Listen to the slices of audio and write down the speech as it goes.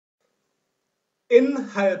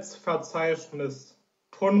Inhaltsverzeichnis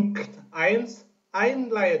Punkt 1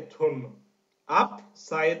 Einleitung ab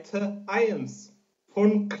Seite 1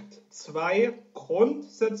 Punkt 2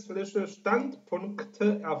 Grundsätzliche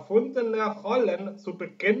Standpunkte erfundener Rollen zu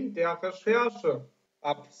Beginn der Recherche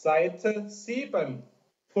ab Seite 7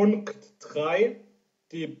 Punkt 3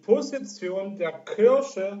 Die Position der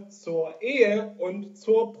Kirche zur Ehe und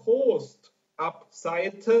zur Prost ab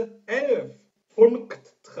Seite 11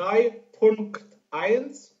 Punkt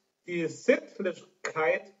 3.1 Die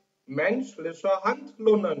Sittlichkeit menschlicher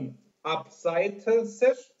Handlungen ab Seite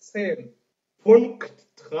 16 Punkt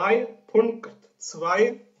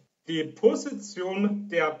 3.2 Die Position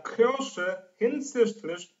der Kirche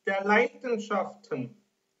hinsichtlich der Leidenschaften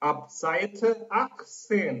ab Seite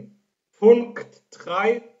 18 Punkt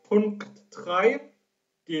 3.3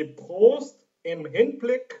 Die Prost im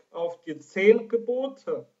Hinblick auf die 10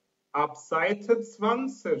 Gebote ab Seite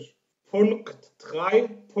 20 Punkt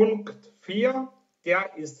 3.4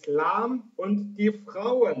 Der Islam und die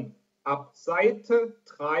Frauen ab Seite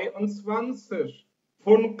 23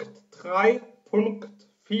 Punkt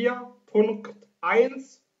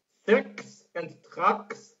 3.4.1 Sex and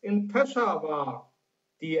Drugs in Peschawar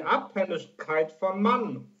Die Abhängigkeit vom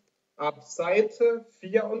Mann ab Seite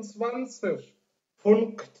 24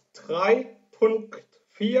 Punkt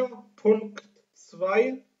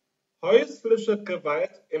 3.4.2 Häusliche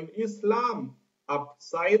Gewalt im Islam ab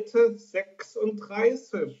Seite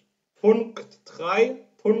 36 Punkt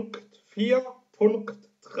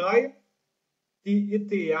 3.4.3 Die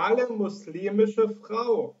ideale muslimische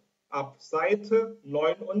Frau ab Seite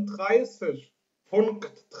 39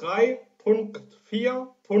 Punkt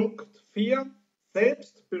 3.4.4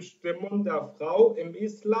 Selbstbestimmung der Frau im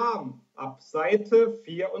Islam ab Seite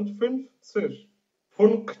 54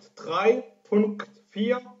 Punkt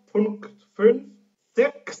 3.4.5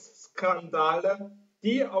 Sexskandale,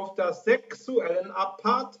 die auf der sexuellen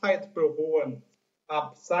Apartheid beruhen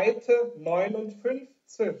ab Seite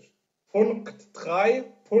 59 Punkt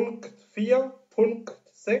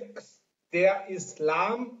 3.4.6 Der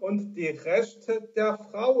Islam und die Rechte der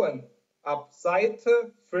Frauen ab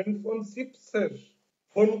Seite 75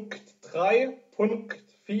 Punkt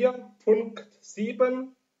 3.4.7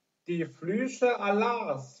 Die Flüche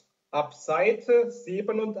Allahs ab Seite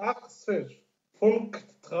 87 Punkt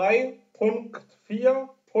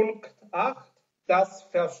 3.4.8 Das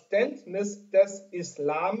Verständnis des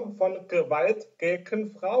Islam von Gewalt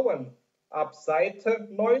gegen Frauen ab Seite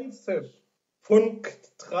 90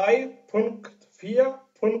 Punkt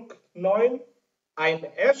 3.4.9 Ein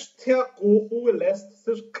echter Guru lässt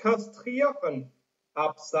sich kastrieren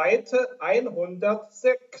ab Seite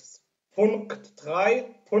 106 Punkt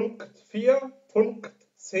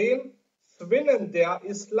 3.4.10 Zwingen der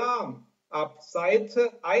Islam ab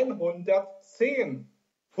Seite 110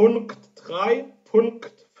 Punkt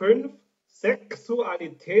 3.5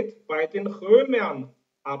 Sexualität bei den Römern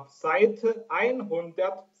ab Seite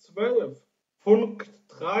 112 Punkt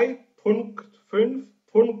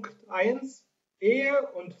 3.5.1 Ehe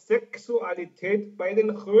und Sexualität bei den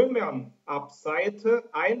Römern ab Seite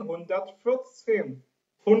 114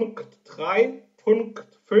 Punkt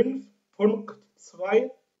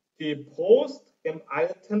 3.5.2 Die Prost im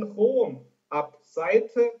alten Rom ab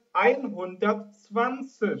Seite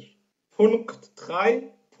 120 Punkt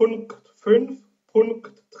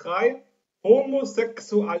 3.5.3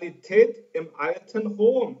 Homosexualität im alten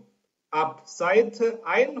Rom ab Seite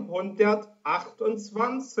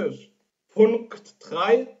 128 Punkt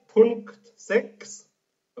 3.6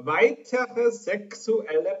 Weitere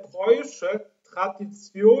sexuelle Bräuche,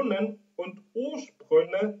 Traditionen und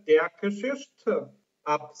Ursprünge der Geschichte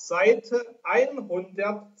ab Seite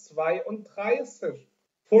 132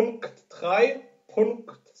 Punkt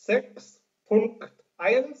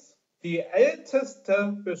 3.6.1 Die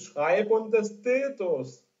älteste Beschreibung des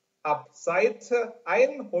Dildos ab Seite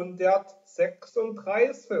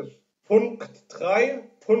 136 Punkt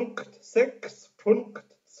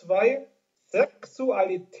 3.6.2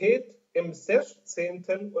 Sexualität im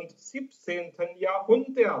 16. und 17.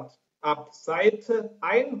 Jahrhundert ab Seite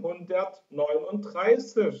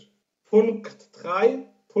 139 Punkt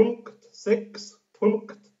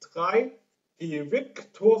 3.6.3 Die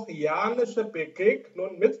viktorianische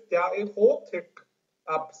Begegnung mit der Erotik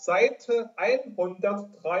ab Seite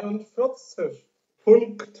 143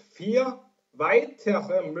 Punkt 4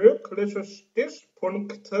 Weitere mögliche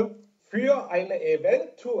Stichpunkte für eine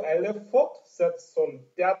eventuelle Fortsetzung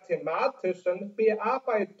der thematischen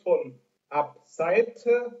Bearbeitung ab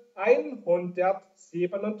Seite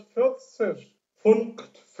 147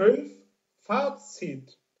 Punkt 5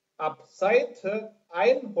 Fazit ab Seite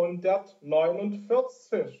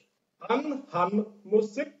 149. Anhang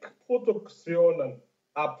Musikproduktionen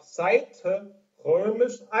ab Seite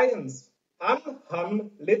I.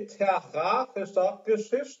 Anhang literarischer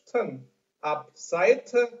Geschichten ab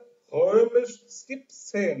Seite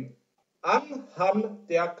XVII. Anhang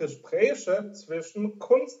der Gespräche zwischen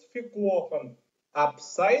Kunstfiguren ab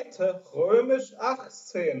Seite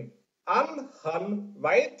XVIII. Anhang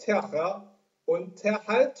weiterer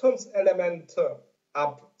Unterhaltungselemente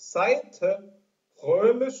ab Seite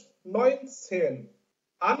XIX.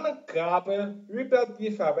 Angabe über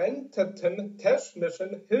die verwendeten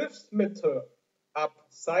technischen Hilfsmittel ab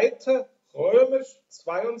Seite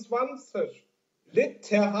XXII.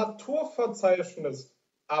 Literaturverzeichnis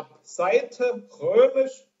ab Seite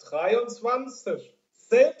XXIII.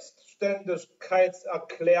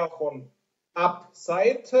 Selbstständigkeitserklärung ab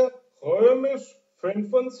Seite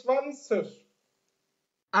XXV.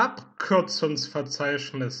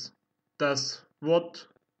 Abkürzungsverzeichnis. Das Wort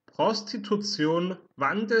Prostitution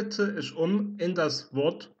wandelte ich um in das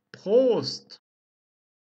Wort Prost.